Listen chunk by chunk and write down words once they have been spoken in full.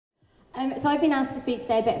So I've been asked to speak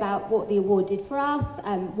today a bit about what the award did for us,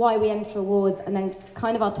 why we enter awards, and then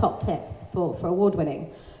kind of our top tips for award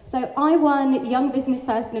winning. So I won Young Business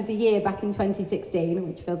Person of the Year back in 2016,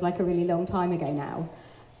 which feels like a really long time ago now.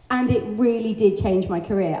 And it really did change my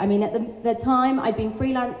career. I mean, at the time, I'd been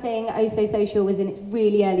freelancing, Oh So Social was in its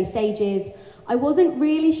really early stages. I wasn't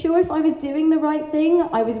really sure if I was doing the right thing.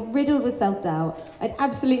 I was riddled with self-doubt. I had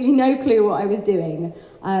absolutely no clue what I was doing.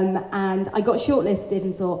 And I got shortlisted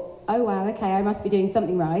and thought, oh wow, okay, I must be doing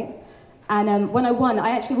something right. And when I won,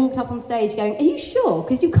 I actually walked up on stage going, are you sure?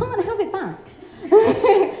 Because you can't have it back.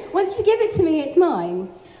 Once you give it to me, it's mine.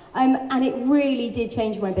 And it really did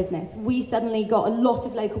change my business. We suddenly got a lot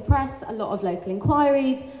of local press, a lot of local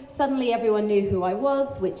inquiries. Suddenly everyone knew who I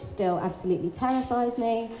was, which still absolutely terrifies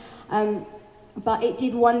me. But it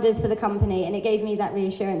did wonders for the company, and it gave me that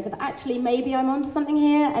reassurance of actually maybe I'm onto something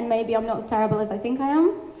here, and maybe I'm not as terrible as I think I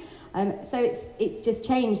am. So it's just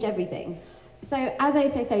changed everything. So as Oh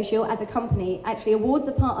So Social, as a company, actually awards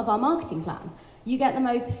are part of our marketing plan. You get the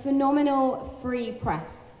most phenomenal free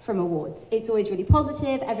press from awards. It's always really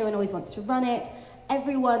positive, everyone always wants to run it,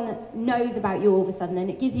 everyone knows about you all of a sudden, and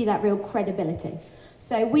it gives you that real credibility.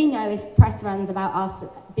 So we know if press runs about us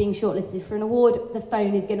being shortlisted for an award, the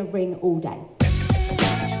phone is going to ring all day.